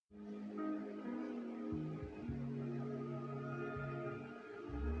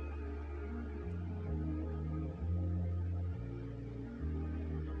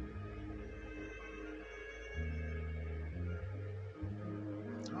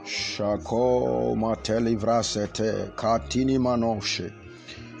Shako matelivrasete katini manoshe.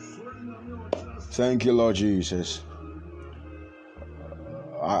 Thank you, Lord Jesus.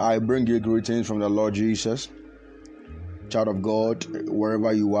 I bring you greetings from the Lord Jesus. Child of God,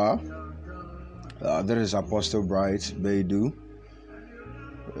 wherever you are, there is Apostle Bright Baidu,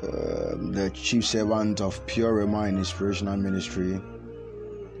 the chief servant of Pure Rhema Inspirational Ministry.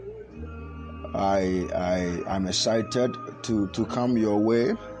 I'm excited to come your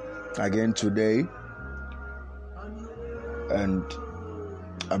way again today, and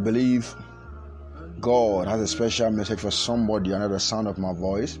I believe God has a special message for somebody under the sound of my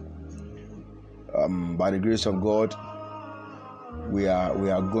voice. By the grace of God, we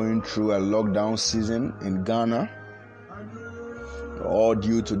are going through a lockdown season in Ghana, all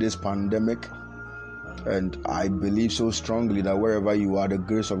due to this pandemic. And I believe so strongly that wherever you are, the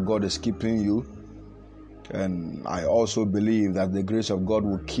grace of God is keeping you. And I also believe that the grace of God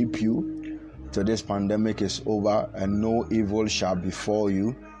will keep you till this pandemic is over and no evil shall befall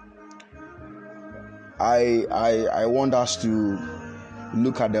you. I want us to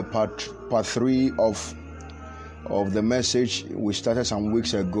look at the part 3 of the message we started some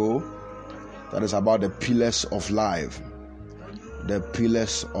weeks ago, that is about the pillars of life. The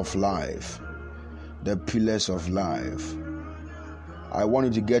pillars of life. The pillars of life. I want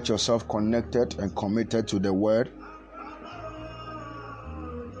you to get yourself connected and committed to the Word.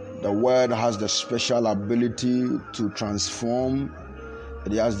 The Word has the special ability to transform.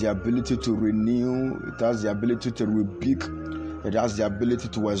 It has the ability to renew. It has the ability to rebuke. It has the ability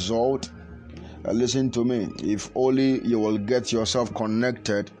to exalt. Listen to me. If only you will get yourself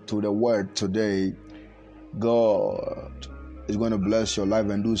connected to the Word today, God is going to bless your life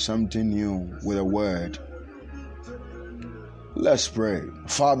and do something new with the Word. Let's pray.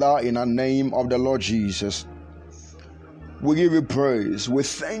 Father, in the name of the Lord Jesus, we give you praise. We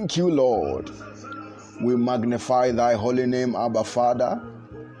thank you, Lord. We magnify thy holy name, Abba Father,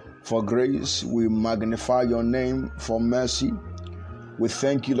 for grace. We magnify your name for mercy. We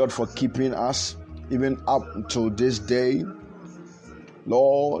thank you, Lord, for keeping us even up until this day.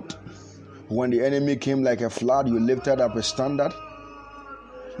 Lord, when the enemy came like a flood, you lifted up a standard.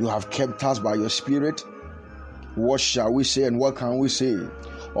 You have kept us by your Spirit. What shall we say and what can we say?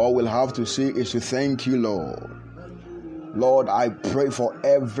 All we'll have to say is to thank you, Lord. Lord, I pray for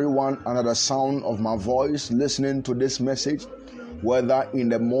everyone under the sound of my voice listening to this message, whether in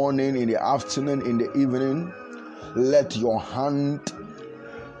the morning, in the afternoon, in the evening. Let your hand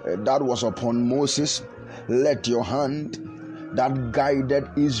that was upon Moses, let your hand that guided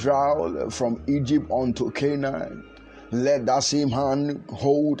Israel from Egypt unto Canaan, let that same hand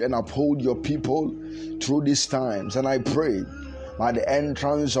hold and uphold your people through these times. And I pray, by the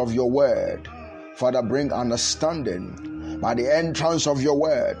entrance of your word, Father, bring understanding. By the entrance of your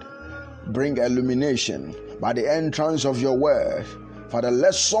word, bring illumination. By the entrance of your word, Father,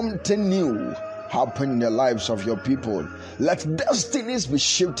 let something new happen in the lives of your people. Let destinies be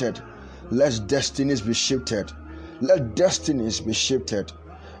shifted. Let destinies be shifted. Let destinies be shifted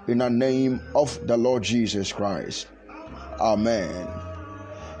in the name of the Lord Jesus Christ. Amen.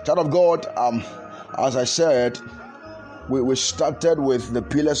 Child of God, as I said, we started with the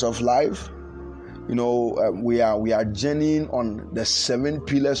pillars of life. You know, we are journeying on the 7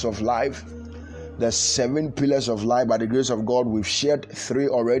 pillars of life. The 7 pillars of life. By the grace of God, we've shared 3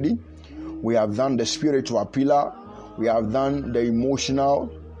 already. We have done the spiritual pillar. We have done the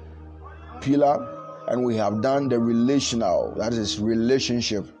emotional pillar. And we have done the relational, that is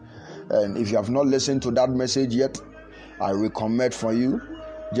relationship. And if you have not listened to that message yet, I recommend for you,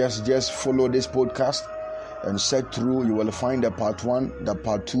 just follow this podcast and set through. You will find the part 1, the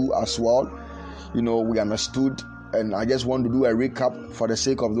part 2 as well. You know, we understood, and I just want to do a recap for the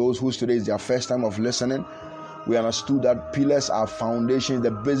sake of those whose today is their first time of listening. We understood that pillars are foundations,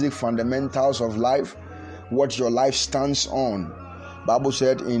 the basic fundamentals of life, what your life stands on. Bible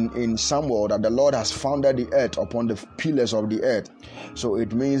said in Samuel that the Lord has founded the earth upon the pillars of the earth. So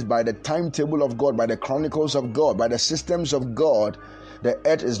it means by the timetable of God, by the chronicles of God, by the systems of God, the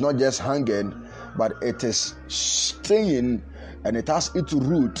earth is not just hanging, but it is staying, and it has its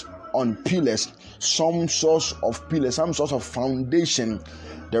root on pillars, some source of pillars, some source of foundation.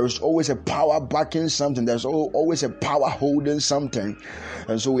 There is always a power backing something. There's always a power holding something.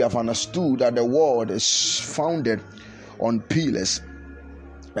 And so we have understood that the world is founded on pillars.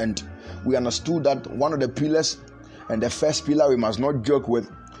 And we understood that one of the pillars, and the first pillar we must not joke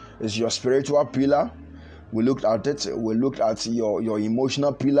with, is your spiritual pillar. We looked at it. We looked at your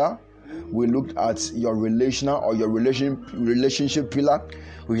emotional pillar. we looked at your relational or your relationship pillar.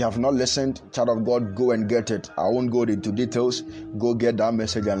 We have not listened, child of God, go and get it. I won't go into details. Go get that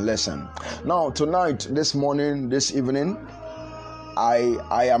message and listen. Now, tonight, this morning, this evening, I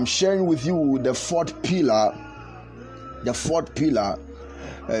am sharing with you the fourth pillar,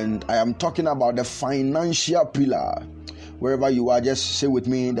 and I am talking about the financial pillar. Wherever you are, just say with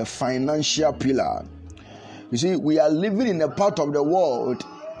me, the financial pillar. You see, we are living in a part of the world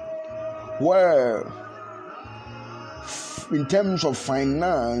where, in terms of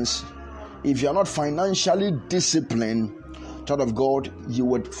finance, if you are not financially disciplined, child of God, you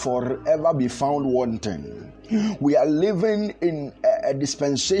would forever be found wanting. We are living in a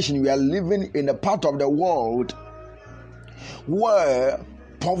dispensation, we are living in a part of the world where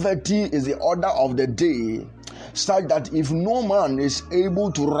poverty is the order of the day, such that if no man is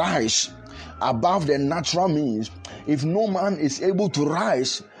able to rise above the natural means, if no man is able to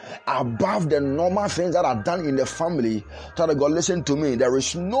rise above the normal things that are done in the family, child of God, listen to me, there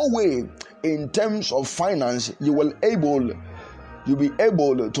is no way in terms of finance you'll be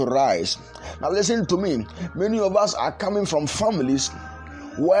able to rise. Now listen to me, many of us are coming from families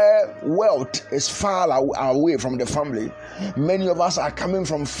where wealth is far away from the family. Many of us are coming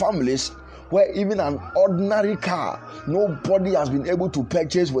from families where even an ordinary car, nobody has been able to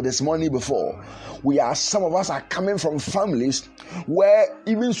purchase with this money before. Some of us are coming from families where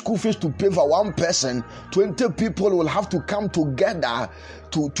even school fees to pay for one person, 20 people will have to come together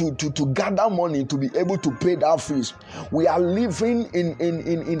to gather money to be able to pay that fees. We are living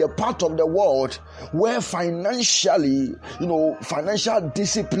in a part of the world where financial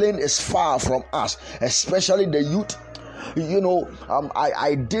discipline is far from us, especially the youth.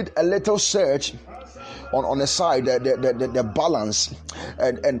 I did a little search on the side, the balance,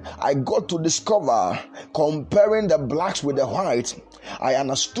 and I got to discover, comparing the blacks with the whites, I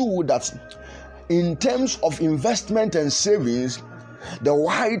understood that in terms of investment and savings, the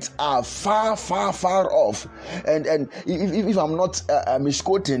whites are far off. And if I'm not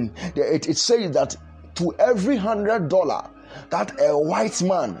misquoting, it says that to every $100 that a white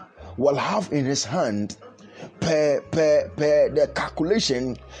man will have in his hand, per the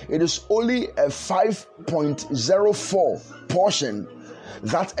calculation, it is only a 5.04 portion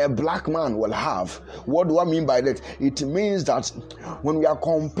that a black man will have. What do I mean by that? It means that when we are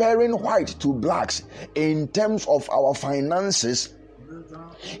comparing white to blacks in terms of our finances,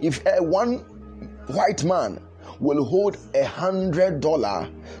 if one white man will hold $100,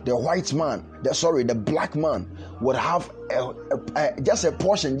 the black man would have just a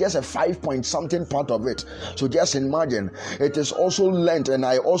portion, just a 5 point something part of it. So just imagine. It is also learned, and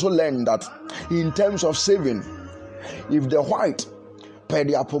I also learned that in terms of saving, if the white per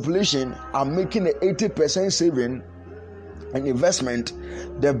their population are making an 80% saving and investment,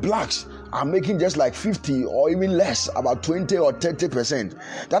 the blacks are making just like 50 or even less, about 20 or 30%.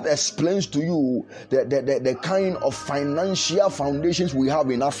 That explains to you the kind of financial foundations we have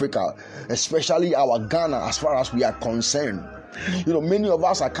in Africa, especially our Ghana, as far as we are concerned. Many of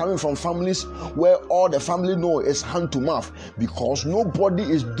us are coming from families where all the family know is hand to mouth, because nobody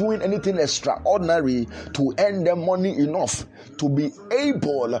is doing anything extraordinary to earn them money enough to be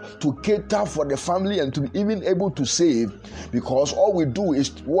able to cater for the family and to be even able to save, because all we do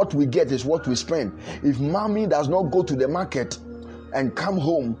is what we get is what we spend. If mommy does not go to the market and come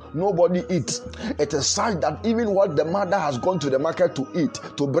home, nobody eats. It is such that even what the mother has gone to the market to eat,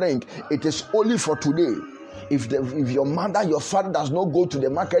 to bring, it is only for today. If your mother, your father does not go to the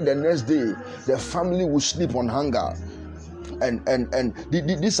market the next day, the family will sleep on hunger. And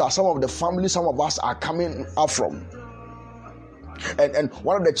these are some of the families some of us are coming up from. And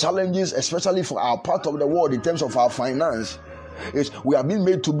one of the challenges, especially for our part of the world in terms of our finance, is we have been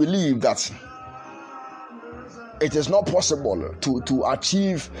made to believe that it is not possible to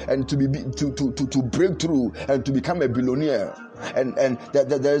achieve and to break through and to become a billionaire. And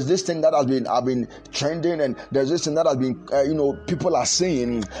there's this thing that has been trending, and there's this thing that has been people are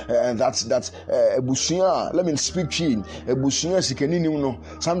saying that's ebusuya. Let me speak chin. Ebusuya sikenini.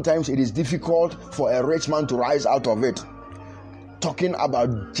 Sometimes it is difficult for a rich man to rise out of it. Talking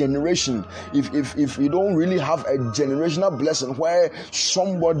about generation, if you don't really have a generational blessing where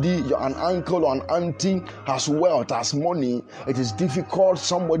somebody, an uncle or an auntie has wealth, has money, it is difficult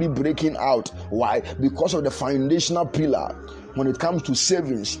somebody breaking out. Why? Because of the foundational pillar. When it comes to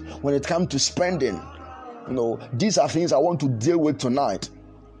savings, when it comes to spending, these are things I want to deal with tonight.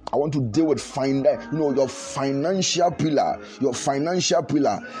 I want to deal with your financial pillar. Your financial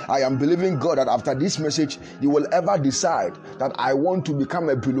pillar. I am believing God that after this message, you will ever decide that I want to become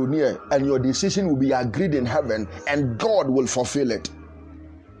a billionaire, and your decision will be agreed in heaven, and God will fulfill it.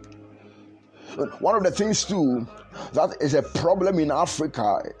 One of the things too that is a problem in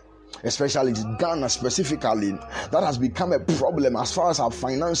Africa, especially Ghana specifically, that has become a problem as far as our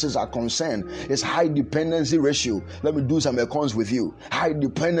finances are concerned, is high dependency ratio. Let me do some accounts with you. High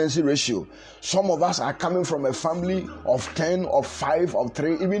dependency ratio. Some of us are coming from a family of 10, of 5, of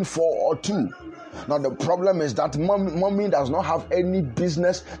 3, even 4 or 2. Now the problem is that mommy does not have any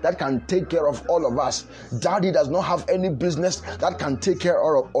business that can take care of all of us. Daddy does not have any business that can take care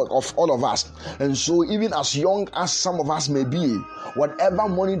of all of us. And so even as young as some of us may be, whatever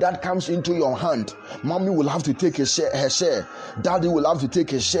money that comes into your hand, mommy will have to take her share. Daddy will have to take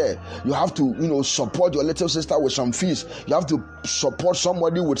his share. You have to, support your little sister with some fees. You have to support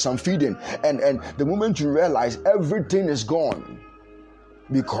somebody with some feeding. And the moment you realize everything is gone,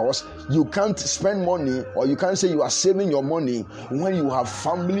 because you can't spend money, or you can't say you are saving your money when you have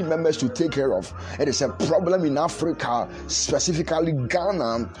family members to take care of. It is a problem in Africa, specifically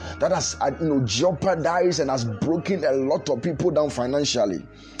Ghana, that has jeopardized and has broken a lot of people down financially.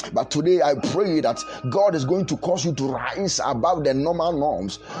 But today I pray that God is going to cause you to rise above the normal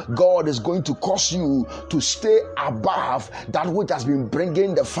norms. God is going to cause you to stay above that which has been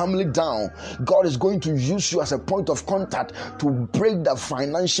bringing the family down. God is going to use you as a point of contact to break the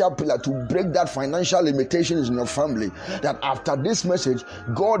financial pillar, to break that financial limitations in your family. That after this message,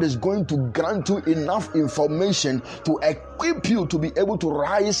 God is going to grant you enough information to equip you to be able to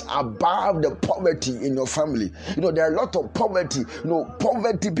rise above the poverty in your family. There are a lot of poverty.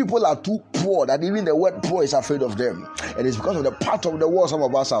 Poverty, people are too poor that even the word poor is afraid of them. And it's because of the part of the world some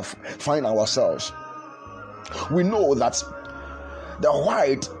of us find ourselves. We know that the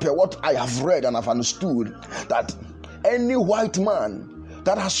white, per what I have read and have understood, that any white man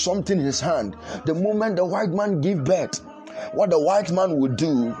that has something in his hand, the moment the white man gives birth, what the white man will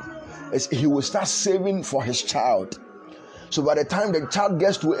do is he will start saving for his child. So by the time the child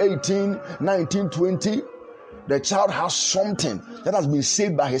gets to 18, 19, 20, the child has something that has been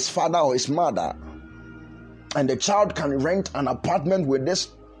saved by his father or his mother. And the child can rent an apartment with this,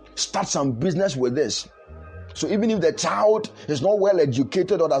 start some business with this. So even if the child is not well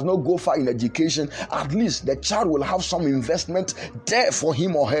educated or does not go far in education, at least the child will have some investment there for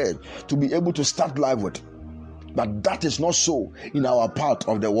him or her to be able to start life with. But that is not so in our part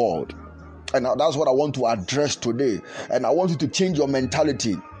of the world. And that's what I want to address today. And I want you to change your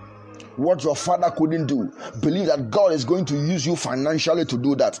mentality. What your father couldn't do, believe that God is going to use you financially to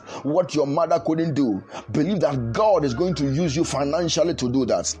do that. What your mother couldn't do, believe that God is going to use you financially to do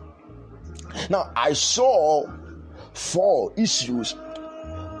that. Now, I saw 4 issues,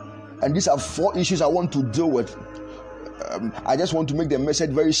 and these are 4 issues I want to deal with. I just want to make the message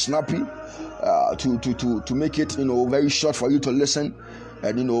very snappy, to make it very short for you to listen,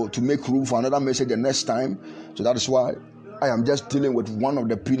 and to make room for another message the next time. So that is why I am just dealing with one of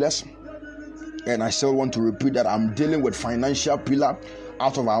the pillars, and I still want to repeat that I'm dealing with financial pillar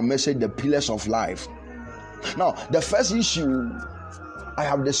out of our message, the pillars of life. Now, the first issue I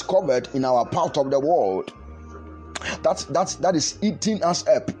have discovered in our part of the world that is eating us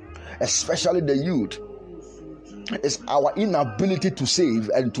up, especially the youth, is our inability to save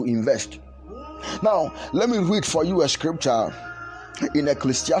and to invest. Now, let me read for you a scripture in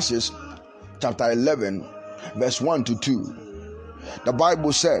Ecclesiastes chapter 11, verse 1 to 2. The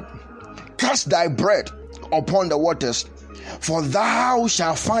Bible said, "Cast thy bread upon the waters, for thou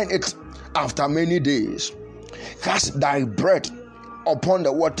shalt find it after many days. Cast thy bread upon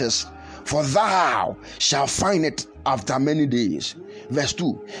the waters, for thou shalt find it after many days." Verse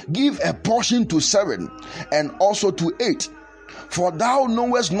 2, "Give a portion to 7 and also to 8, for thou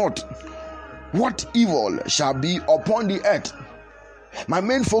knowest not what evil shall be upon the earth." My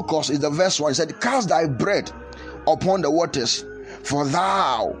main focus is the verse 1. It said, "Cast thy bread upon the waters, for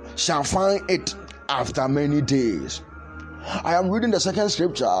thou shalt find it after many days." I am reading the second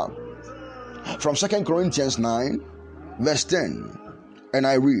scripture from 2 Corinthians 9, verse 10. And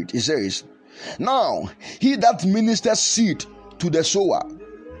I read, it says, "Now he that ministers seed to the sower,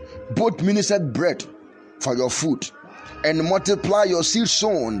 both ministered bread for your food, and multiply your seed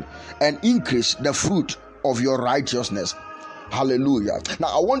sown, and increase the fruit of your righteousness." Hallelujah. Now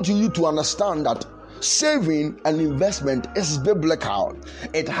I want you to understand that saving and investment is biblical.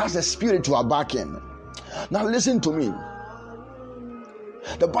 It has a spiritual backing. Now listen to me.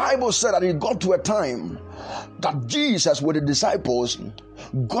 The Bible said that it got to a time that Jesus with the disciples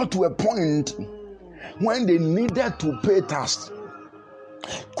got to a point when they needed to pay tax.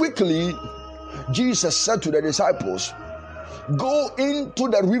 Quickly, Jesus said to the disciples, "Go into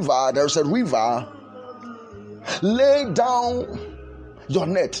the river, there's a river, lay down your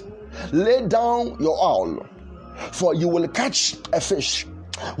net, lay down your awl, for you will catch a fish."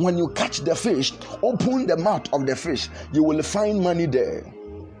 When you catch the fish, open the mouth of the fish, you will find money there.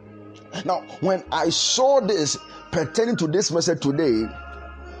 Now, when I saw this pertaining to this message today,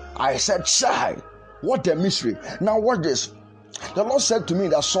 I said, child, what a mystery. Now watch this. The Lord said to me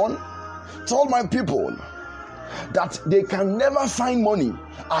that, son, tell my people that they can never find money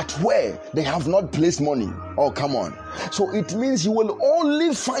at where they have not placed money. Oh, come on. So it means you will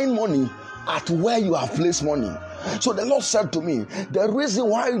only find money at where you have placed money. So the Lord said to me, the reason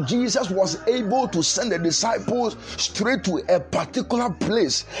why Jesus was able to send the disciples straight to a particular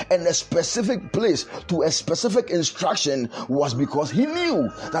place and a specific place to a specific instruction was because he knew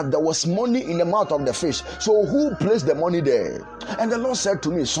that there was money in the mouth of the fish. So who placed the money there? And the Lord said to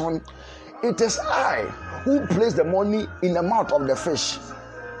me, son, it is I who placed the money in the mouth of the fish.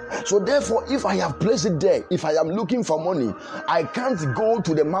 So therefore, if I have placed it there, if I am looking for money, I can't go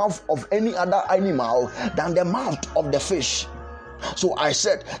to the mouth of any other animal than the mouth of the fish. So I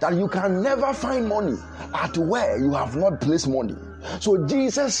said that you can never find money at where you have not placed money. So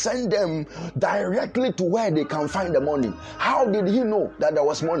Jesus sent them directly to where they can find the money. How did he know that there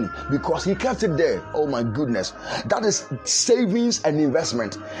was money? Because he kept it there. Oh my goodness. That is savings and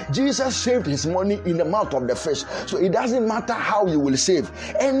investment. Jesus saved his money in the mouth of the fish. So it doesn't matter how you will save.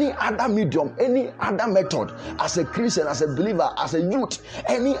 Any other medium, any other method, as a Christian, as a believer, as a youth,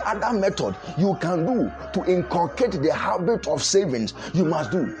 any other method you can do to inculcate the habit of savings, you must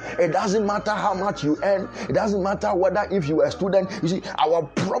do. It doesn't matter how much you earn. It doesn't matter whether if you are a student. You see, our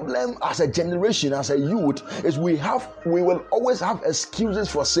problem as a generation, as a youth, is we will always have excuses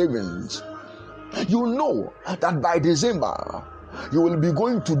for savings. You know that by December, you will be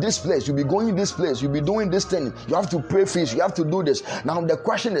going to this place, you'll be going this place, you'll be doing this thing, you have to pay fees, you have to do this. Now the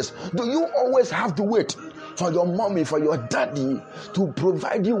question is, do you always have to wait for your mommy, for your daddy to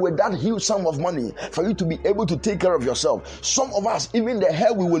provide you with that huge sum of money for you to be able to take care of yourself? Some of us, even the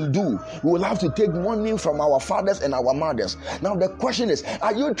hair we will do, we will have to take money from our fathers and our mothers. Now the question is,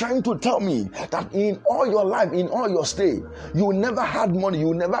 are you trying to tell me that in all your life, in all your stay, you never had money,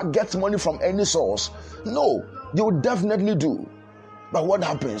 you never get money from any source? No, you definitely do. But what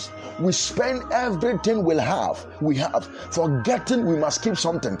happens? We spend everything we have, forgetting we must keep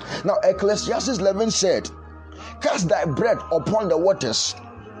something. Now Ecclesiastes 11 said, cast thy bread upon the waters,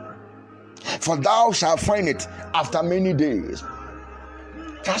 for thou shalt find it after many days.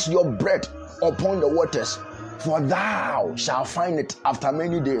 Cast your bread upon the waters, for thou shalt find it after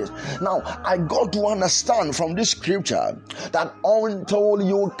many days. Now, I got to understand from this scripture that until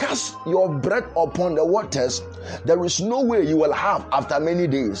you cast your bread upon the waters, there is no way you will have after many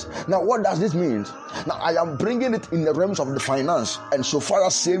days. Now, what does this mean? Now, I am bringing it in the realms of the finance, and so far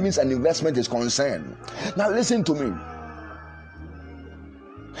as savings and investment is concerned. Now, listen to me.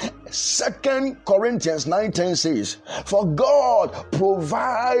 2 Corinthians 9:10 says, for God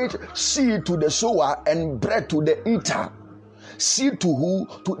provide seed to the sower and bread to the eater. Seed to who?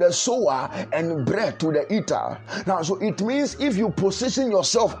 To the sower, and bread to the eater. Now, so it means if you position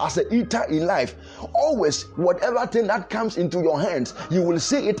yourself as an eater in life, always whatever thing that comes into your hands, you will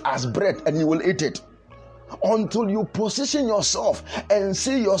see it as bread and you will eat it. Until you position yourself and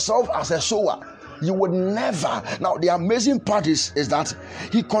see yourself as a sower, you would never. Now the amazing part is that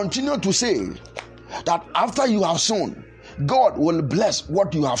he continued to say that after you have sown, God will bless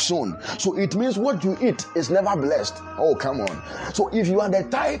what you have sown. So it means what you eat is never blessed. Oh, come on. So if you are the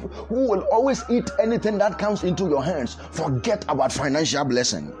type who will always eat anything that comes into your hands, forget about financial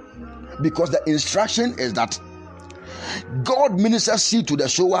blessing, because the instruction is that God ministers seed to the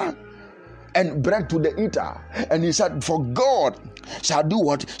sower and bread to the eater. And he said, for God shall do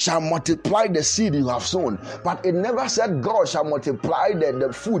what? Shall multiply the seed you have sown. But it never said God shall multiply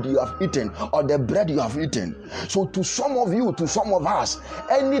the food you have eaten or the bread you have eaten. So to some of you, to some of us,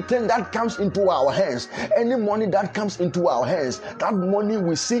 anything that comes into our hands, any money that comes into our hands, that money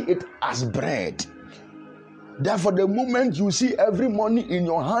we see it as bread. Therefore, the moment you see every money in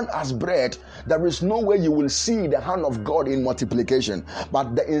your hand as bread, there is no way you will see the hand of God in multiplication.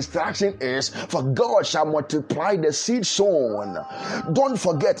 But the instruction is, for God shall multiply the seed sown. Don't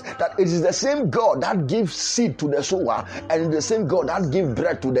forget that it is the same God that gives seed to the sower and the same God that gives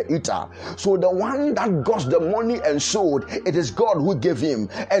bread to the eater. So the one that got the money and sowed, it is God who gave him.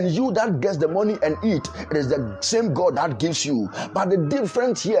 And you that gets the money and eat, it is the same God that gives you. But the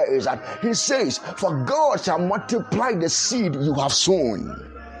difference here is that he says, for God shall multiply the seed you have sown.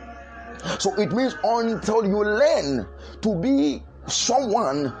 So it means until you learn to be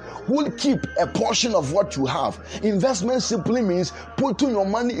someone who will keep a portion of what you have. Investment simply means putting your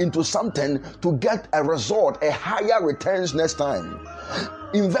money into something to get a result, a higher returns next time.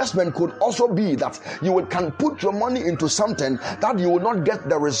 Investment could also be that you can put your money into something that you will not get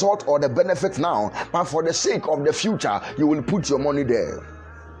the result or the benefit now, but for the sake of the future, you will put your money there.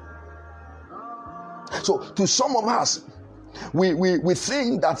 So to some of us, we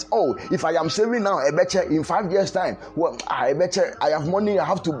think that, oh, if I am saving now, I bet you in 5 years time, well, I bet you I have money, I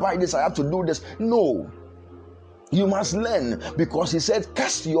have to buy this, I have to do this. No, you must learn, because he said,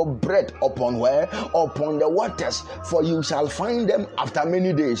 cast your bread upon where? Upon the waters, for you shall find them after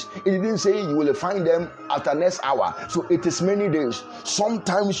many days. It didn't say you will find them after next hour. So it is many days.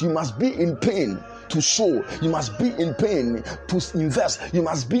 Sometimes you must be in pain to sow. You must be in pain to invest. You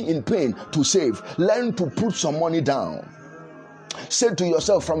must be in pain to save. Learn to put some money down. Say to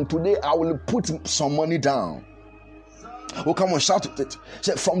yourself, from today I will put some money down. Oh, come on, shout it.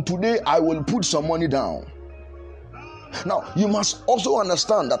 Say, from today I will put some money down. Now, you must also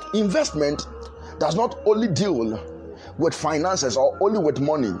understand that investment does not only deal with finances or only with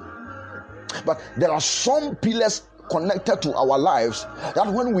money, but there are some pillars connected to our lives that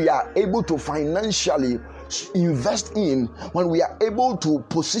when we are able to financially invest in, when we are able to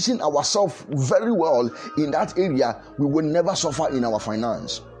position ourselves very well in that area, we will never suffer in our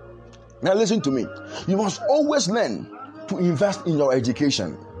finance. Now listen to me. You must always learn to invest in your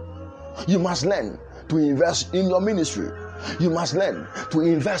education. You must learn to invest in your ministry. You must learn to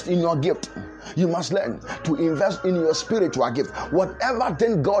invest in your gift. You must learn to invest in your spiritual gift. Whatever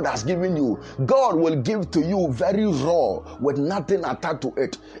thing God has given you, God will give to you very raw with nothing attached to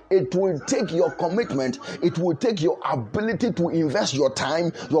it. It will take your commitment. It will take your ability to invest your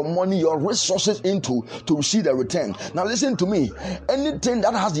time, your money, your resources into to see the return. Now listen to me. Anything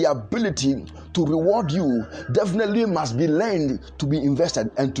that has the ability to reward you definitely must be learned to be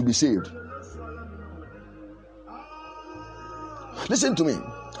invested and to be saved. Listen to me.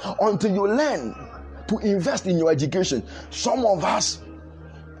 Until you learn to invest in your education, some of us,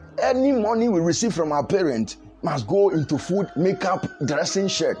 any money we receive from our parents must go into food, makeup, dressing,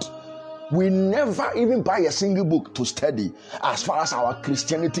 shirt. We never even buy a single book to study as far as our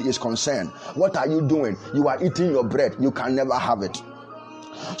Christianity is concerned. What are you doing? You are eating your bread. You can never have it.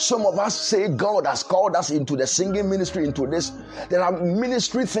 Some of us say God has called us into the singing ministry, into this. There are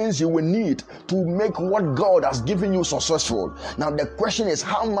ministry things you will need to make what God has given you successful. Now the question is,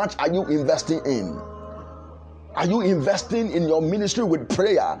 how much are you investing in? Are you investing in your ministry with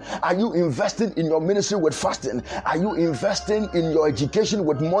prayer? Are you investing in your ministry with fasting? Are you investing in your education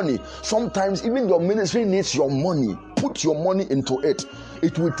with money? Sometimes even your ministry needs your money. Put your money into it.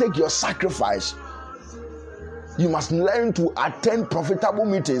 It will take your sacrifice. You must learn to attend profitable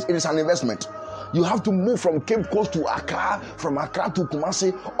meetings. It is an investment. You have to move from Cape Coast to Accra, from Accra to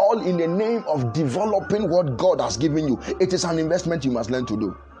Kumasi, all in the name of developing what God has given you. It is an investment you must learn to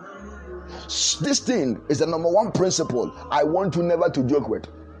do. This thing is the number one principle I want you never to joke with,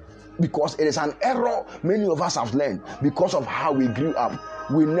 because it is an error many of us have learned because of how we grew up.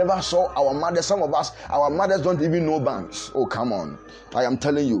 We never saw our mothers. Some of us, our mothers don't even know banks. Oh, come on. I am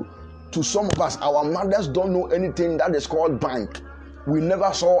telling you. To some of us, our mothers don't know anything that is called bank. We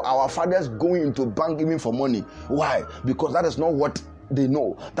never saw our fathers going into bank even for money. Why? Because that is not what they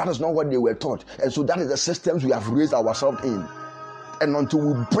know. That is not what they were taught. And so that is the systems we have raised ourselves in. And until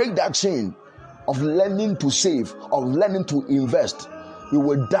we break that chain of learning to save, of learning to invest, we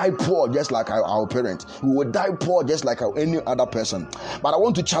will die poor just like our parents. We will die poor just like any other person. But I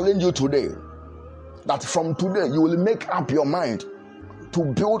want to challenge you today that from today you will make up your mind to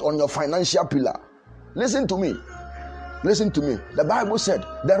build on your financial pillar. Listen to me. Listen to me. The Bible said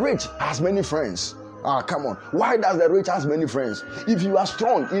the rich has many friends. Come on. Why does the rich have many friends? If you are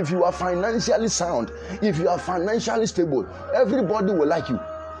strong, if you are financially sound, if you are financially stable, everybody will like you.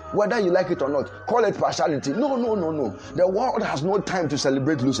 Whether you like it or not. Call it partiality. No. The world has no time to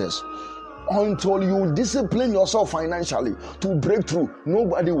celebrate losers. Until you discipline yourself financially to break through,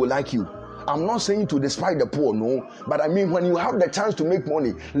 nobody will like you. I'm not saying to despise the poor, no. But I mean, when you have the chance to make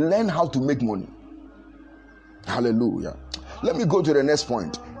money, learn how to make money. Hallelujah. Let me go to the next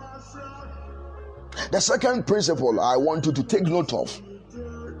point. The second principle I want you to take note of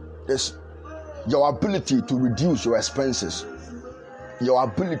is your ability to reduce your expenses. Your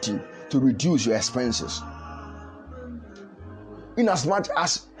ability to reduce your expenses. In as much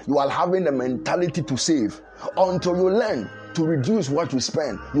as you are having the mentality to save, until you learn to reduce what you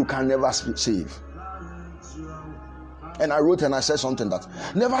spend, you can never save. And I wrote and I said something that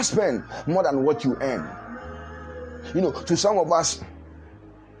never spend more than what you earn. You know, to some of us,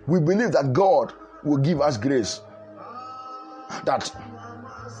 we believe that God will give us grace. that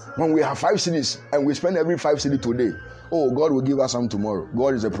when we have 5 cedis and we spend every 5 cedi today, oh, God will give us some tomorrow.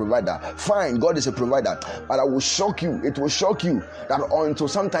 God is a provider. Fine, God is a provider. But I will shock you. It will shock you that until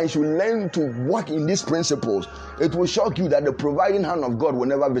sometimes you learn to work in these principles, it will shock you that the providing hand of God will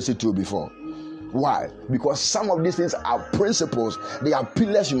never visit you before. Why? Because some of these things are principles. They are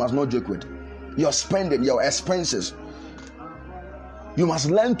pillars you must not joke with. Your spending, your expenses. You must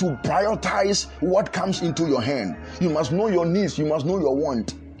learn to prioritize what comes into your hand. You must know your needs. You must know your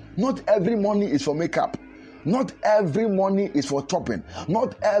want. Not every money is for makeup. Not every money is for shopping.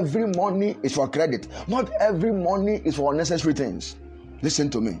 Not every money is for credit. Not every money is for unnecessary things. Listen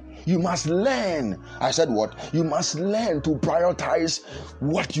to me. You must learn. I said what? You must learn to prioritize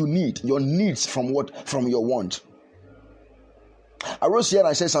what you need. Your needs from what? From your want. I wrote here and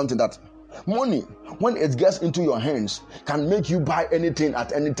I said something that money, when it gets into your hands, can make you buy anything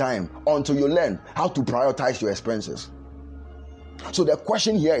at any time until you learn how to prioritize your expenses. So the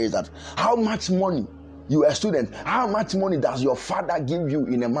question here is that how much money, you are a student, how much money does your father give you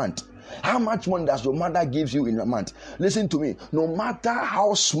in a month? How much money does your mother give you in a month? Listen to me. No matter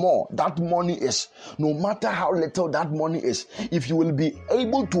how small that money is, no matter how little that money is, if you will be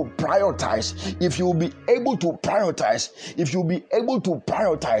able to prioritize, if you will be able to prioritize, if you'll be able to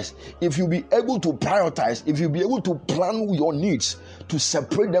prioritize, if you'll be able to prioritize, if you'll be able to plan your needs, to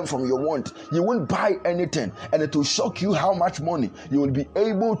separate them from your want, you won't buy anything, and it will shock you how much money you will be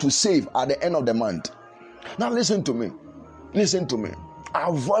able to save at the end of the month. Now listen to me. Listen to me.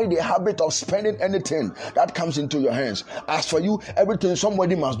 Avoid the habit of spending anything that comes into your hands. As for you, everything,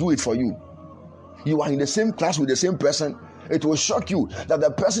 somebody must do it for you. You are in the same class with the same person. It will shock you that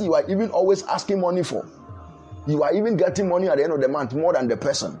the person you are even always asking money for, you are even getting money at the end of the month more than the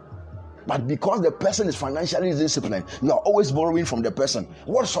person. But because the person is financially disciplined, you are always borrowing from the person.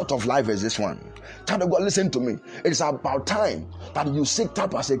 What sort of life is this one? Child of God, listen to me. It's about time that you sit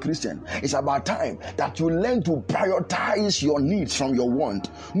up as a Christian. It's about time that you learn to prioritize your needs from your want.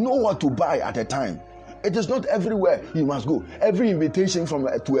 Know what to buy at a time. It is not everywhere you must go. Every invitation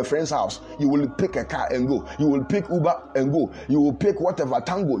to a friend's house, you will pick a car and go. You will pick Uber and go. You will pick whatever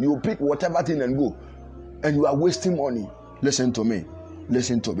Tango. You will pick whatever thing and go. And you are wasting money. Listen to me.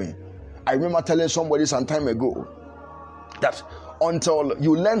 Listen to me. I remember telling somebody some time ago that until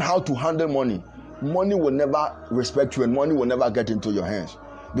you learn how to handle money, money will never respect you and money will never get into your hands.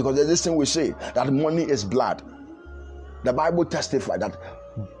 Because there's this thing we say that money is blood. The Bible testifies that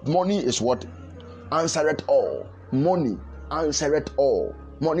money is what? Answereth all. Money answereth all.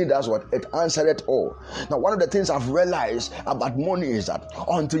 Money does what? It answereth all. Now, one of the things I've realized about money is that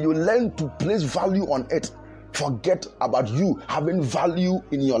until you learn to place value on it, forget about you having value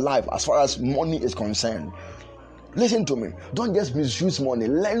in your life as far as money is concerned. Listen to me. Don't just misuse money.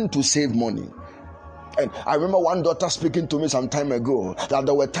 Learn to save money. And I remember one daughter speaking to me some time ago that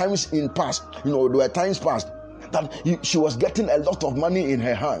there were times past that she was getting a lot of money in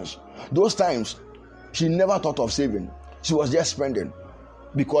her hands. Those times, she never thought of saving. She was just spending.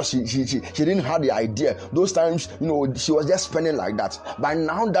 Because she didn't have the idea. Those times, she was just spending like that. But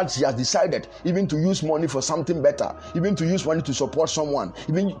now that she has decided even to use money for something better, even to use money to support someone,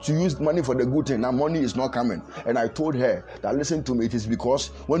 even to use money for the good thing, now money is not coming. And I told her that, listen to me, it is because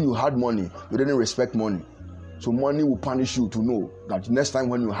when you had money, you didn't respect money. So money will punish you to know that next time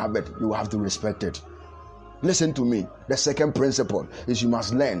when you have it, you have to respect it. Listen to me. The second principle is you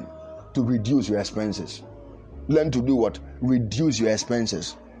must learn to reduce your expenses. Learn to do what? Reduce your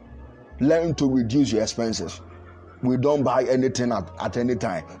expenses. Learn to reduce your expenses. We don't buy anything at any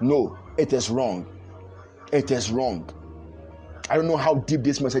time. No, it is wrong. It is wrong. I don't know how deep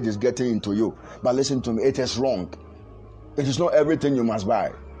this message is getting into you, but listen to me. It is wrong. It is not everything you must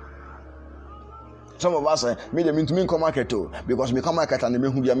buy. Some of us say, me to come market too, because me come market and me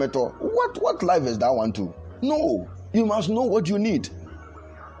who be a metal. What life is that one too? No, you must know what you need.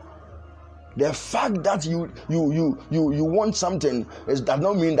 The fact that you want something does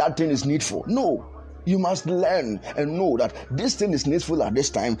not mean that thing is needful. No, you must learn and know that this thing is needful at this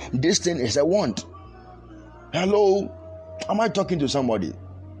time. This thing is a want. Hello, am I talking to somebody?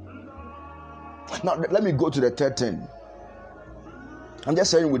 Now let me go to the third thing. I'm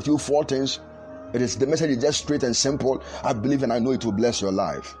just sharing with you 4 things. The message is just straight and simple. I believe and I know it will bless your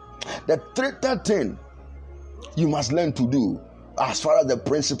life. The third thing you must learn to do, as far as the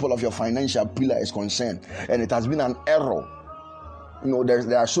principle of your financial pillar is concerned, and it has been an error.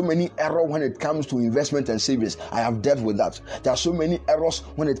 There are so many errors when it comes to investment and savings. I have dealt with that. There are so many errors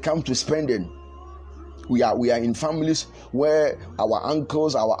when it comes to spending. we are in families where our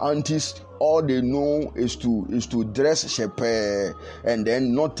uncles, our aunties, all they know is to dress shepe and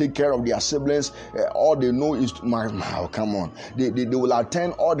then not take care of their siblings. All they know is come on. They will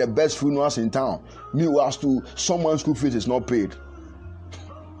attend all the best funerals in town. Meanwhile, to someone's school fees is not paid.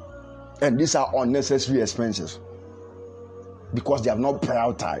 And these are unnecessary expenses because they have not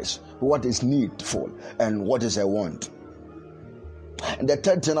prioritized what is needful and what is a want. And the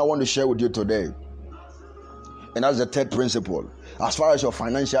third thing I want to share with you today, and that's the third principle, as far as your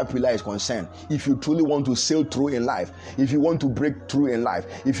financial pillar is concerned, if you truly want to sail through in life, if you want to break through in life,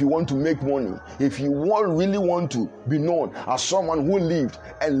 if you want to make money, if you really want to be known as someone who lived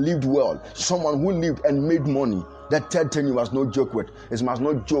and lived well, someone who lived and made money, the third thing you must not joke with is must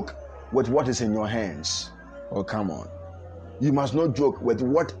not joke with what is in your hands. Oh, come on. You must not joke with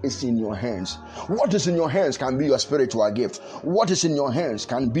what is in your hands. What is in your hands can be your spiritual gift. What is in your hands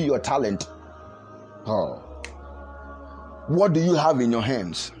can be your talent. Oh. What do you have in your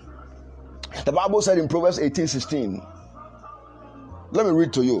hands? The Bible said in Proverbs 18:16. Let me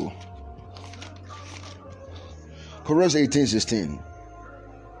read to you. Proverbs 18:16.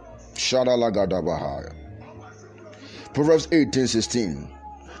 Shadalagadabahaya. Proverbs 18:16.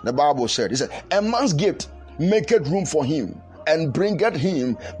 The Bible said, it said, a man's gift maketh room for him, and bringeth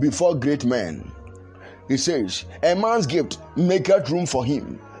him before great men. It says, a man's gift maketh room for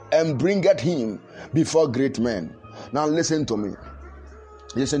him, and bringeth him before great men. Now listen to me.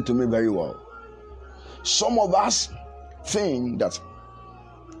 Listen to me very well. Some of us think that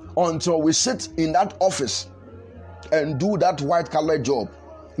until we sit in that office and do that white collar job,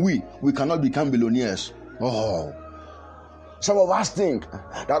 we cannot become billionaires. Oh. Some of us think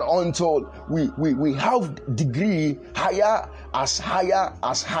that until we have degree higher as the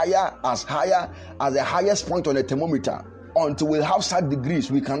highest point on the thermometer, until we have such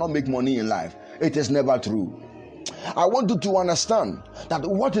degrees, we cannot make money in life. It is never true. I want you to understand that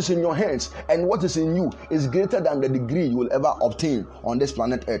what is in your hands and what is in you is greater than the degree you will ever obtain on this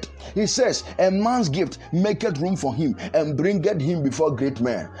planet Earth. He says, a man's gift maketh room for him and bringeth him before great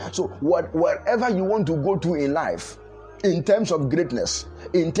men. So wherever you want to go to in life, in terms of greatness,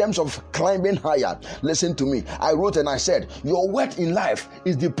 in terms of climbing higher, listen to me. I wrote and I said, your worth in life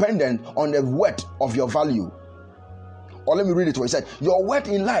is dependent on the worth of your value. Or let me read it what he said. Your worth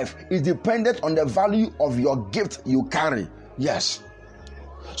in life is dependent on the value of your gift you carry. Yes.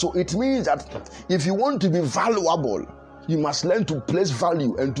 So it means that if you want to be valuable, you must learn to place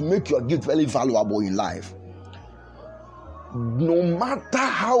value and to make your gift very valuable in life. No matter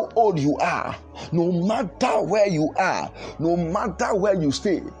how old you are, no matter where you are, no matter where you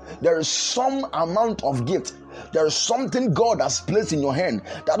stay, there is some amount of gift. There is something God has placed in your hand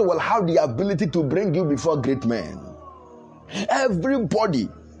that will have the ability to bring you before great men. Everybody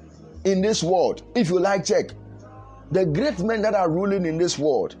in this world, if you like, check. The great men that are ruling in this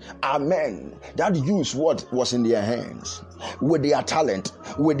world are men that use what was in their hands, with their talent,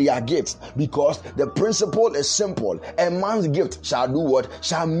 with their gifts, because the principle is simple. A man's gift shall do what?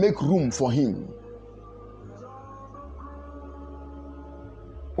 Shall make room for him.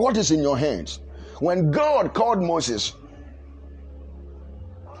 What is in your hands? When God called Moses,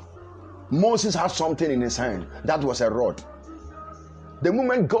 Moses had something in his hand. That was a rod. The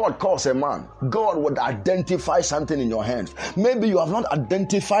moment God calls a man, God would identify something in your hand. Maybe you have not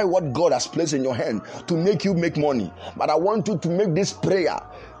identified what God has placed in your hand to make you make money. But I want you to make this prayer,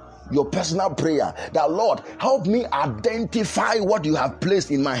 your personal prayer, that Lord, help me identify what you have placed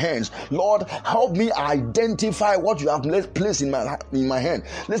in my hands. Lord, help me identify what you have placed in my hand.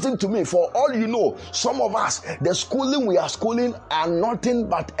 Listen to me, for all you know, some of us, the schooling we are schooling are nothing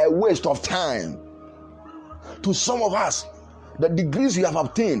but a waste of time. To some of us, the degrees we have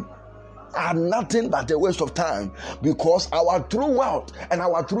obtained are nothing but a waste of time, because our true wealth and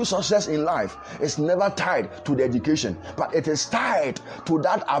our true success in life is never tied to the education, but it is tied to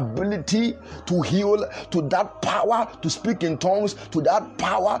that ability to heal, to that power to speak in tongues, to that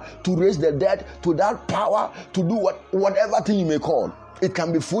power to raise the dead, to that power to do whatever thing you may call. It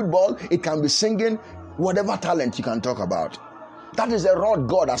can be football, it can be singing, whatever talent you can talk about. That is the rod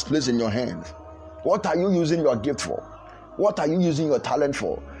God has placed in your hand. What are you using your gift for? What are you using your talent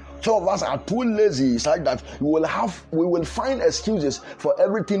for? Some of us are too lazy. It's like that we will find excuses for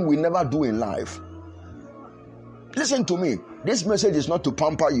everything we never do in life. Listen to me. This message is not to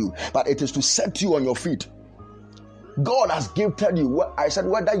pamper you, but it is to set you on your feet. God has gifted you. I said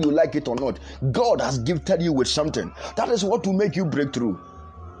whether you like it or not, God has gifted you with something. That is what will make you break through.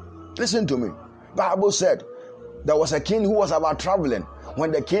 Listen to me. The Bible said there was a king who was about traveling.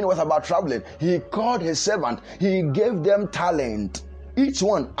 When the king was about traveling, he called his servant. He gave them talent. Each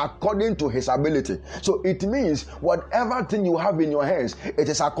one according to his ability. So it means whatever thing you have in your hands, it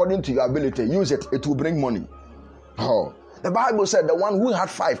is according to your ability. Use it, it will bring money. Oh. The Bible said the one who had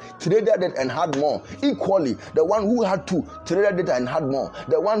 5 traded it and had more. Equally, the one who had 2 traded it and had more.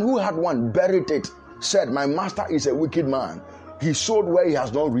 The one who had 1 buried it, said, my master is a wicked man. He sowed where he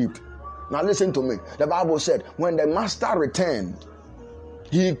has not reaped. Now listen to me. The Bible said when the master returned,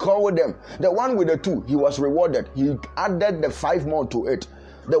 he called them. The one with the 2, he was rewarded. He added the 5 more to it.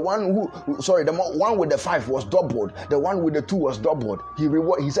 The one one with the 5 was doubled. The one with the 2 was doubled.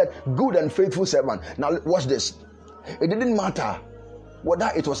 He said, good and faithful servant. Now watch this. It didn't matter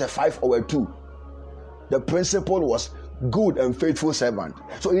whether it was a 5 or a 2. The principle was good and faithful servant.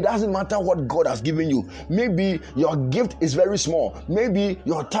 So it doesn't matter what God has given you. Maybe your gift is very small. Maybe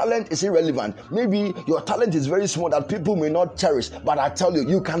your talent is irrelevant. Maybe your talent is very small that people may not cherish. But I tell you,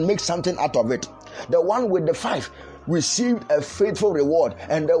 you can make something out of it. The one with the 5 received a faithful reward,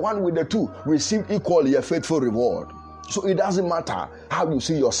 and the one with the 2 received equally a faithful reward. So it doesn't matter how you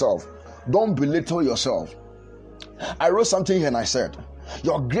see yourself. Don't belittle yourself. I wrote something here and I said,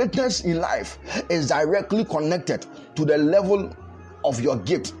 your greatness in life is directly connected to the level of your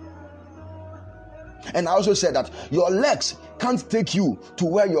gift. And I also said that your legs can't take you to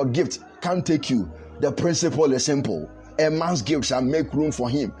where your gift can't take you. The principle is simple. A man's gift shall make room for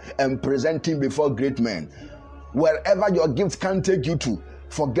him and present him before great men. Wherever your gift can't take you to,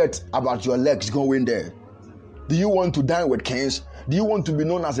 forget about your legs going there. Do you want to dine with kings? Do you want to be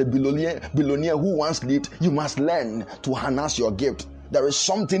known as a billionaire who once lived? You must learn to harness your gift. There is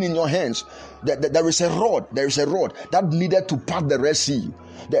something in your hands. There is a rod that needed to part the Red Sea.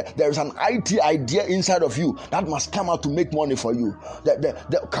 There is an IT idea inside of you that must come out to make money for you.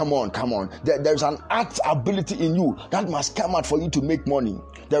 Come on. There is an art ability in you that must come out for you to make money.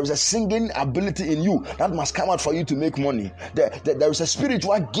 There is a singing ability in you that must come out for you to make money. There is a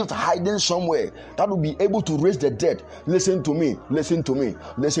spiritual gift hiding somewhere that will be able to raise the dead. Listen to me.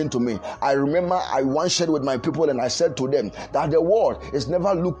 I remember I once shared with my people and I said to them that the world is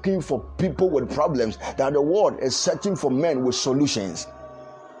never looking for people with problems, that the world is searching for men with solutions.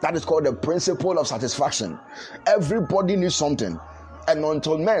 That is called the principle of satisfaction. Everybody needs something. And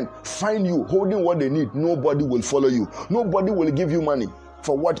until men find you holding what they need, nobody will follow you. Nobody will give you money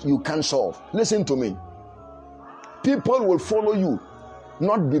for what you can't solve. Listen to me. People will follow you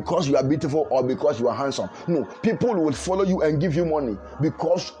not because you are beautiful or because you are handsome. No, people will follow you and give you money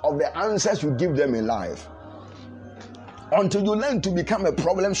because of the answers you give them in life. Until you learn to become a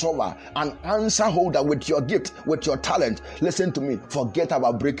problem solver, an answer holder with your gift, with your talent, listen to me, forget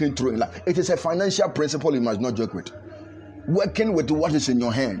about breaking through in life. It is a financial principle you must not joke with. Working with what is in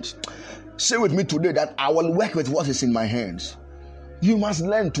your hands. Say with me today that I will work with what is in my hands. You must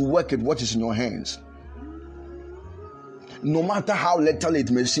learn to work with what is in your hands. No matter how little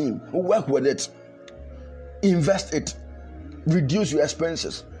it may seem, work with it. Invest it. Reduce your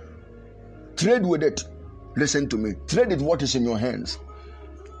expenses. Trade with it. Listen to me. Trade it what is in your hands.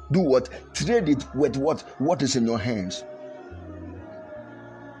 Do what? Trade it with what is in your hands.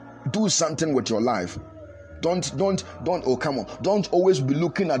 Do something with your life. Don't, oh come on. Don't always be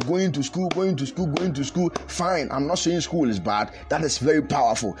looking at going to school. Fine, I'm not saying school is bad. That is very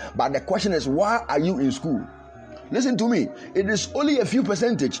powerful. But the question is, why are you in school? Listen to me. It is only a few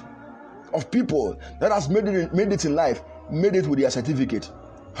percentage of people that has made it in life, made it with their certificate.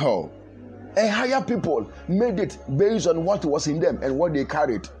 How? A higher people made it based on what was in them and what they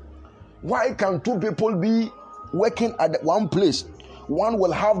carried. Why can 2 people be working at one place? One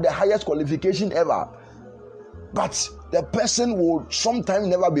will have the highest qualification ever, but the person will sometimes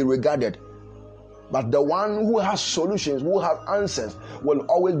never be regarded. But the one who has solutions, who has answers, will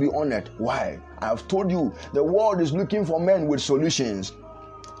always be honored. Why? I have told you, the world is looking for men with solutions.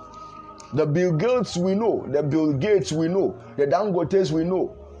 The Bill Gates we know, the Dangotes we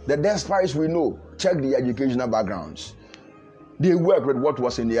know, the Despires we know. Check the educational backgrounds. They worked with what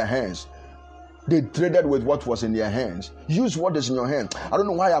was in their hands. They traded with what was in their hands. Use what is in your hand. I don't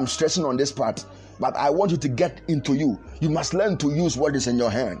know why I'm stressing on this part, but I want you to get into you. You must learn to use what is in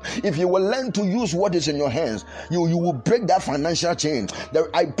your hand. If you will learn to use what is in your hands, you will break that financial chain.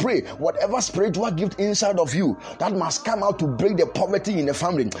 I pray whatever spiritual gift inside of you that must come out to break the poverty in the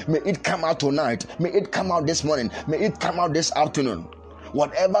family, may it come out tonight. May it come out this morning. May it come out this afternoon.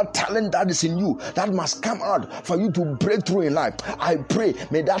 Whatever talent that is in you that must come out for you to break through in life, I pray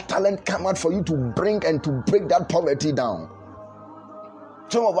may that talent come out for you to bring and to break that poverty down.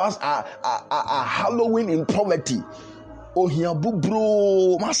 Some of us are hallowing in poverty. Oh, here,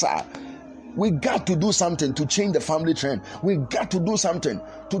 bro, massa. We got to do something to change the family trend. We got to do something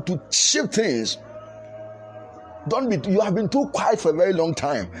to shift things. You have been too quiet for a very long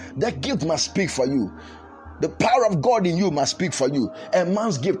time. That gift must speak for you. The power of God in you must speak for you. A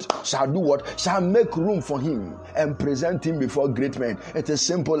man's gift shall do what? Shall make room for him and present him before great men. It's as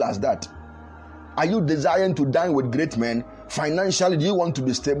simple as that. Are you desiring to dine with great men? Financially, do you want to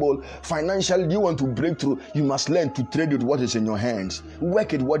be stable? Financially, do you want to break through? You must learn to trade with what is in your hands.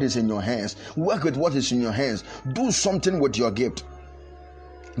 Work with what is in your hands. Work with what is in your hands. Do something with your gift.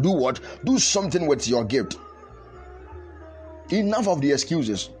 Do what? Do something with your gift. Enough of the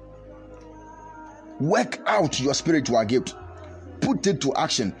excuses. Work out your spiritual gift. Put it to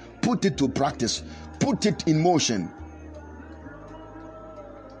action. Put it to practice. Put it in motion.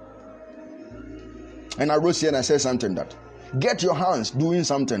 And I wrote here and I said something that get your hands doing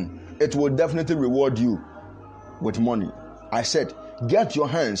something. It will definitely reward you with money. I said, get your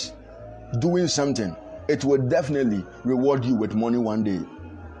hands doing something. It will definitely reward you with money one day.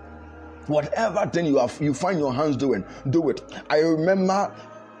 Whatever thing you find your hands doing, do it. I remember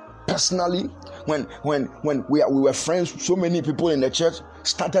personally when we were friends, so many people in the church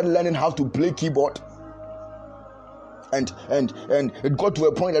started learning how to play keyboard, and it got to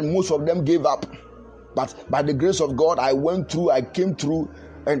a point that most of them gave up. But by the grace of God, I came through,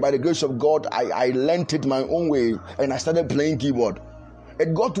 and by the grace of God, I learned it my own way, and I started playing keyboard.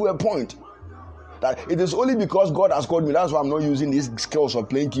 It got to a point that it is only because God has called me. That's why I'm not using these skills of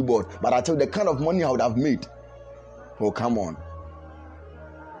playing keyboard. But I tell you, the kind of money I would have made. Oh, come on.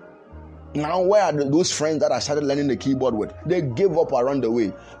 Now, where are those friends that I started learning the keyboard with? They gave up around the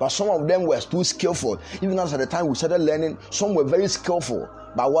way. But some of them were too skillful. Even as at the time we started learning, some were very skillful.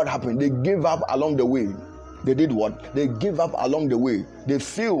 But what happened? They gave up along the way. They did what? They gave up along the way. They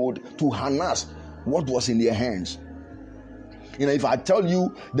failed to harness what was in their hands. You know, if I tell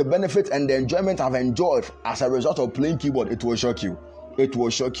you the benefit and the enjoyment I've enjoyed as a result of playing keyboard, it will shock you. It will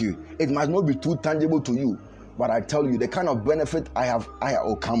shock you. It might not be too tangible to you, but I tell you the kind of benefit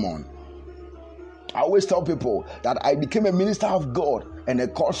oh, come on. I always tell people that I became a minister of God and a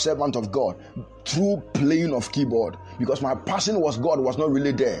called servant of God through playing of keyboard, because my passion was God was not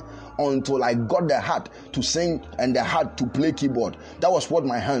really there until I got the heart to sing and the heart to play keyboard. That was what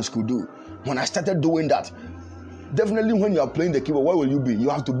my hands could do. When I started doing that, definitely when you are playing the keyboard, where will you be? You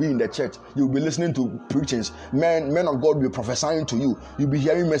have to be in the church. You'll be listening to preachings. Men of God will be prophesying to you. You'll be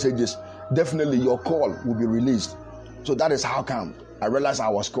hearing messages. Definitely your call will be released. So that is how come I realized I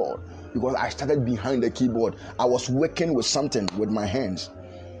was called. Because I started behind the keyboard. I was working with something with my hands.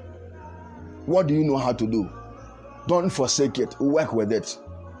 What do you know how to do? Don't forsake it. Work with it.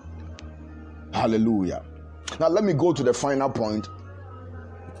 Hallelujah. Now let me go to the final point.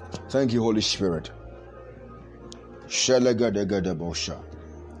 Thank you, Holy Spirit.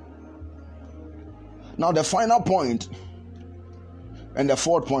 Now the final point and the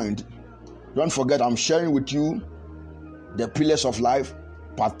fourth point. Don't forget, I'm sharing with you the pillars of life,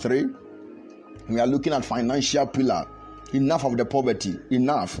 part 3. We are looking at financial pillar. Enough of the poverty.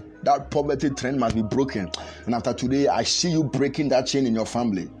 Enough. That poverty trend must be broken. And after today, I see you breaking that chain in your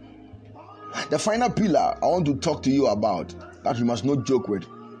family. The final pillar I want to talk to you about, that you must not joke with,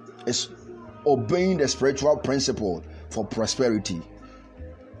 is obeying the spiritual principle for prosperity.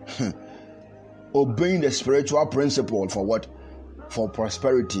 Obeying the spiritual principle for what? For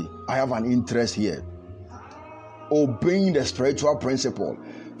prosperity. I have an interest here. Obeying the spiritual principle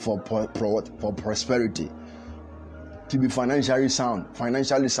for prosperity. To be financially sound.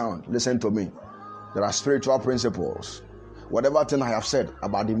 Listen to me. There are spiritual principles. Whatever thing I have said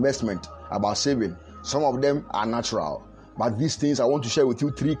about investment, about saving, some of them are natural. But these things I want to share with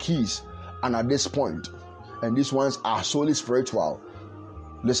you 3 keys. And at this point, and these ones are solely spiritual.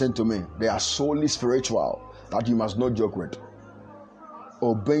 Listen to me. They are solely spiritual that you must not joke with.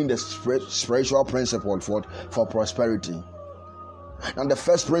 Obeying the spiritual principle for prosperity. And the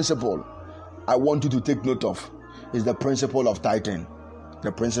first principle I want you to take note of is the principle of tithing.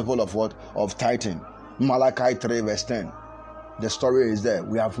 The principle of what? Of tithing. Malachi 3 verse 10. The story is there.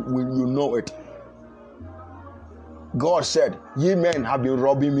 You know it. God said, ye men have been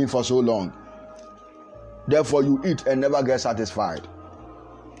robbing me for so long. Therefore you eat and never get satisfied.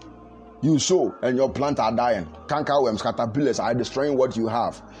 You sow and your plants are dying. Cankerworms, caterpillars are destroying what you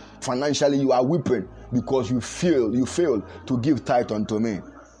have. Financially you are weeping because you fail to give tithe unto me.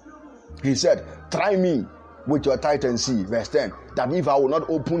 He said, try me with your tithe and see, verse 10, that if I will not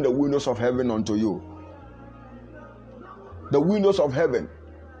open the windows of heaven unto you. The windows of heaven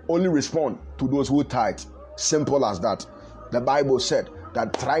only respond to those who tithe. Simple as that. The Bible said